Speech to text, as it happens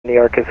New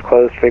York is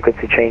closed,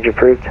 frequency change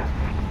approved.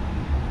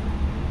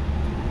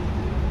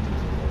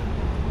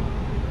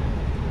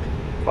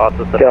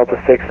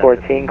 Delta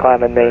 614,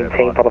 climb and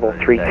maintain level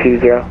 320.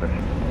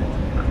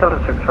 Delta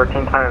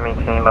 614, climb and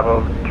maintain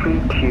level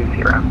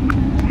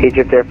 320.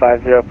 Egypt Air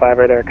 505,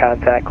 radar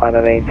contact, climb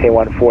and maintain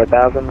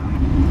 14,000.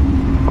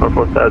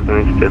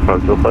 14,000, Egypt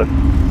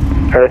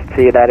 505. Earth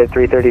to United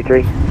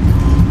 333.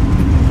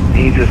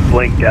 He just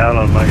blinked out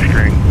on my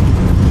string.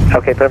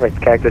 Okay, perfect.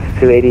 Cactus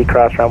 280,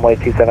 cross runway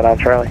 27 on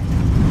Charlie.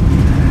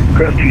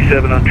 Cross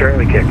 27 on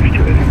Charlie, Cactus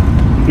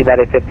 280.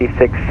 United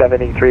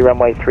 5673,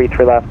 runway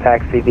 33 left,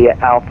 taxi via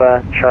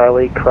Alpha,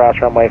 Charlie, cross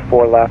runway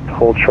 4 left,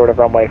 hold short of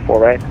runway 4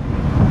 right.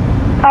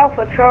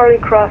 Alpha Charlie,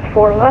 cross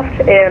 4 left,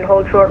 and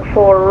hold short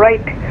 4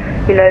 right,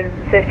 United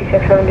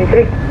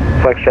 5673.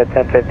 Flexjet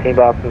 1015,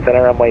 Boston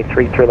Center, runway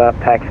 33 left,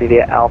 taxi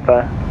via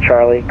Alpha,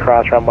 Charlie,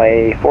 cross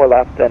runway 4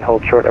 left, and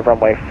hold short of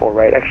runway 4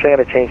 right. Actually, I'm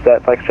going to change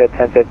that. Flexjet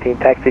 1015,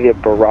 taxi via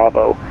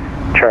Bravo,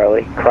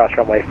 Charlie, cross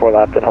runway 4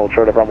 left, and hold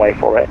short of runway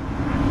 4 right.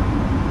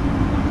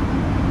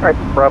 Alright,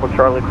 Bravo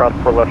Charlie, cross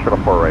 4 left, short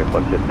of 4 right,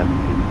 Flexjet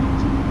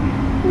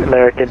 1015.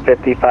 American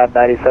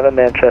 5597,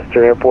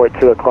 Manchester Airport,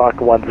 2 o'clock,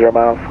 10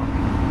 miles.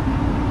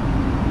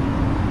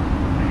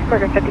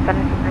 American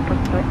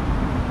 5597,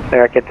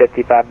 American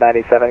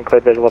 5597,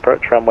 clear visual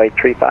approach, runway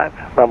 35,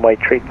 runway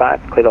 35,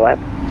 clear to land.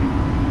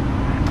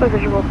 clear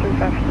visual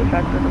 35,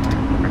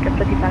 American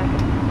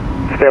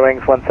 5597. Spare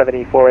wings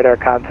 174, radar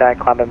contact,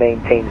 climb and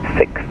maintain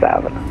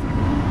 6,000.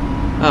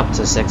 Up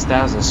to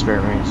 6,000,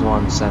 Spirit Wings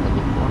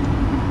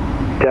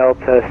 174.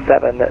 Delta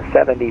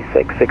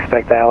 776,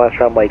 expect ILS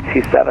runway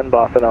 27,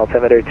 Boston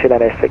altimeter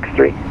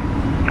 2963.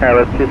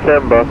 ILS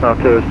 27, Boston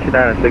altimeter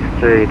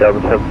 2963, Delta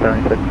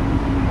 776.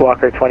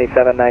 Walker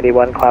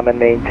 2791, climb and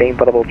maintain,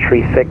 potable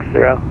tree 60.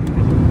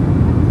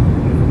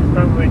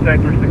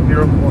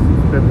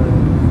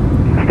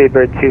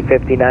 Speedbird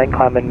 259,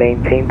 climb and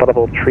maintain,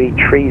 potable tree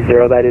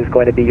 30. That is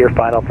going to be your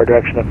final for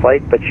direction of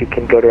flight, but you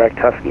can go direct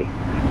Husky.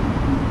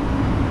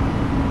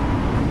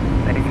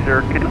 Thank you,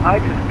 sir. Can I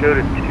just go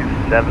to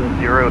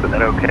 270? Is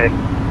that okay?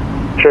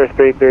 Sure,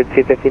 Speedbird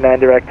 259,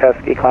 direct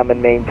Husky, climb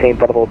and maintain,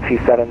 potable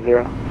 270.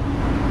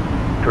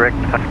 Direct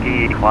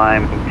Husky,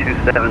 climb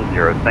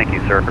 270. Thank you,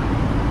 sir.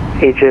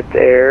 Egypt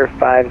Air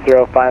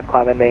 505,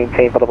 climb and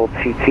maintain, potable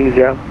 220.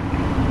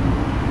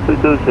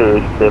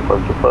 220, stay for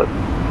support.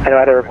 I know I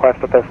had a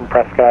request up there from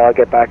Prescott. I'll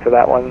get back to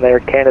that one.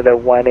 There, Canada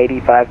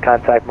 185,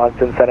 contact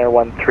Moncton Center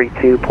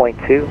 132.2.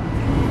 32.2,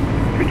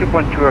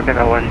 okay,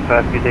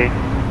 185, good day.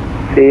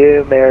 See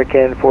you,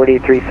 American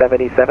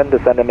 4377,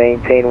 descend and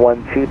maintain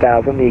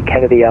 12,000, the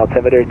Kennedy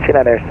altimeter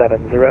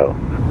 2970.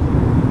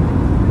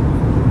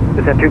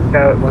 Descend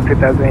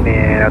 12,000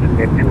 and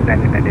altimeter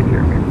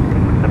 2990.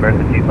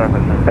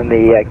 And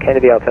the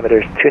Kennedy altimeter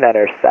is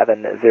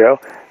 2970.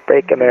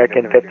 Break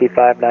American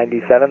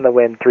 5597, the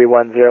wind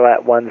 310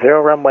 at 10,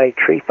 runway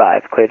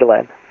 35, clear to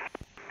land.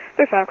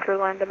 35, clear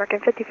to land, American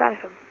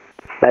 55.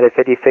 United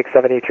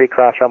 5673,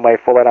 cross runway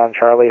 4 right on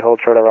Charlie,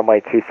 hold short of runway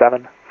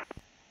 27.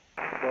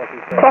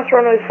 Cross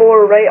runway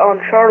 4 right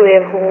on Charlie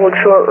and hold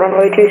short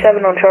runway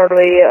 27 on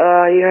Charlie,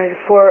 United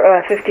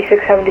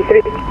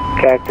 5673.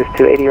 Cactus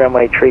 280,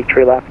 runway tree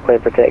left, clear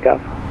for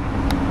takeoff.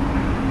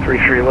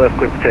 33 left,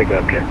 clear for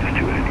takeoff, Cactus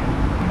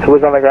 280. Who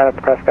was on the ground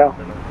at Prescott?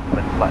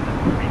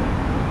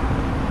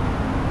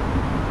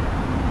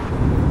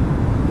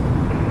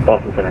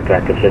 Boston Center,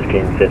 Cactus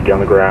 1550 on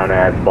the ground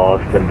at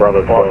Boston,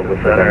 Bravo 12 with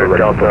November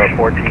Delta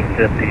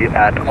 1450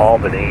 at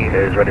Albany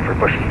is ready for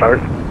push to start.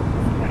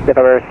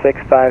 November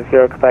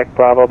 650, Quebec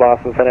Bravo,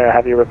 Boston Center, I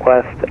have your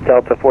request.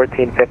 Delta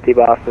 1450,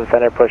 Boston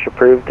Center, push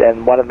approved,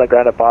 and one on the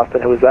ground at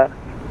Boston, who was that?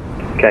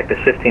 Cactus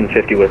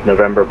 1550 with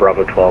November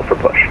Bravo 12 for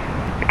push.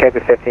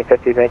 Cactus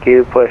 1550, thank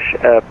you, push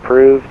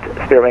approved.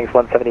 Spirit Wings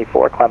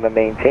 174, climb and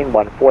maintain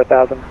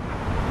 14,000.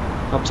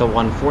 Up to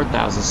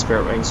 14,000,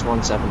 Spirit Wings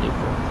 174.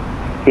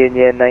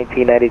 Union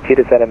 1992,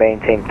 descend and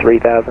maintain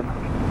 3,000.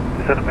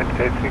 Descend and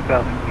maintain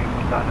 3,000,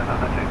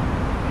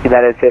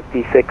 United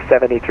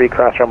 5673,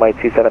 cross runway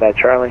 27 at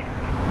Charlie.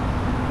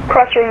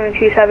 Cross runway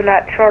 27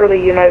 at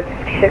Charlie, United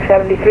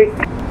 5673.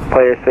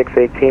 Player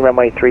 618,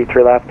 runway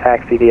 33 left,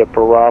 taxi via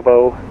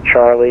Bravo,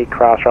 Charlie,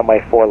 cross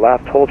runway 4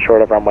 left, hold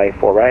short of runway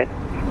 4 right.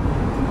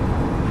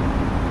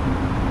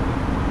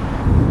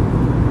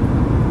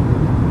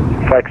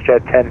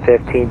 Flexjet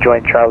 1015,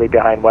 join Charlie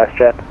behind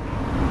WestJet.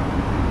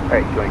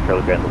 Alright, join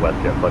Charlie behind the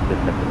WestJet, Flexjet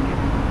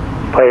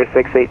 1015. Player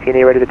 618, are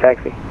you ready to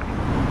taxi?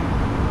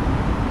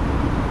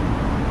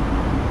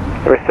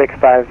 Number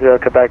 650,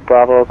 Quebec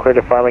Bravo, clear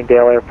to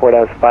Farmingdale Airport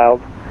as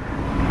filed.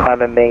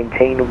 Climb and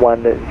maintain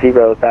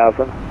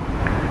 10,000.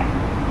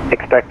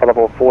 Expect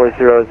level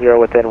 400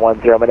 within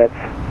 10 minutes.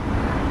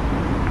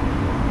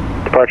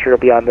 Departure will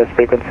be on this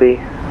frequency,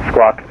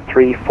 squawk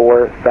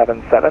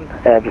 3477,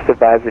 and just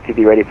advise if you'd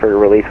be ready for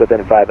release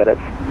within 5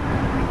 minutes.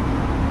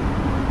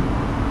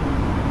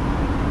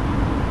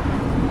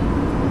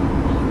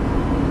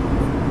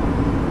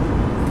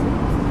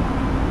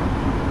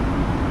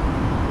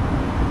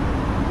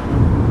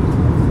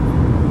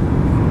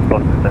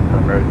 Boston Center,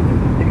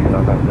 emergency,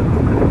 South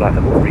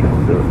Africa,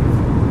 340.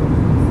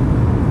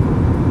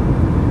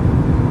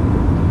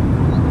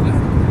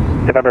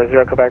 November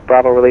 0, Quebec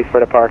Bravo, release for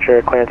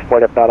departure. Clearance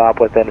port if not op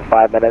within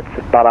 5 minutes.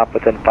 If not op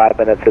within 5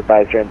 minutes,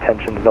 advise your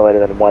intentions no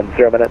later than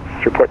 10 minutes.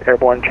 Report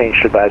airborne,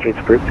 change to advisories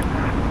approved.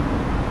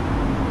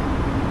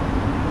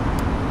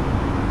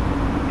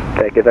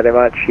 Thank you very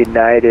much.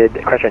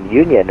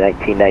 Union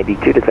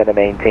 1992, descend and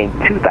maintain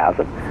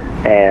 2000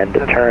 and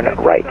turn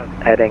right,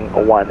 heading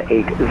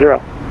 180.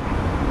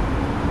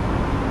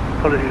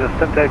 Apologies, I've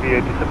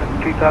aviator,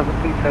 descend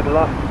 2000, please head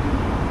aloft.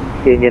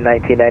 Union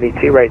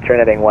 1992, right turn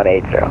heading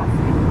 180.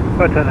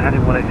 Right turn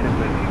heading 180,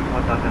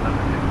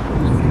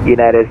 please.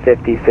 United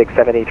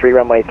 5673,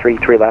 runway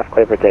 33 left,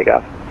 clear for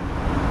takeoff.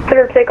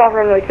 Clear takeoff,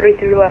 runway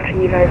 33 left,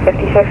 United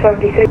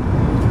 5673.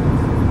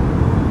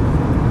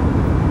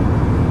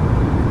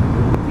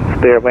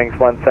 Spirit Wings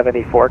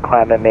 174,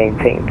 climb and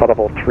maintain flight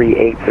level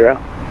 380.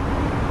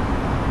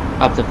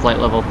 Up to flight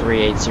level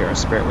 380,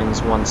 Spirit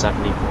Wings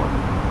 174.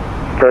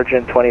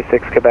 Virgin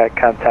 26 Quebec,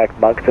 contact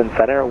Moncton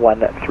Center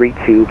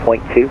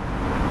 132.2.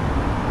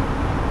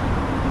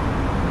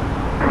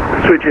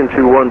 Switch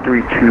into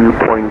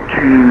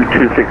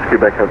 132.226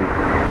 Quebec Heavy.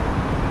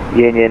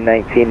 Union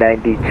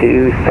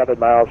 1992, 7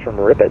 miles from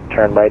Ripon,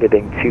 turn right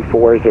heading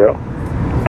 240.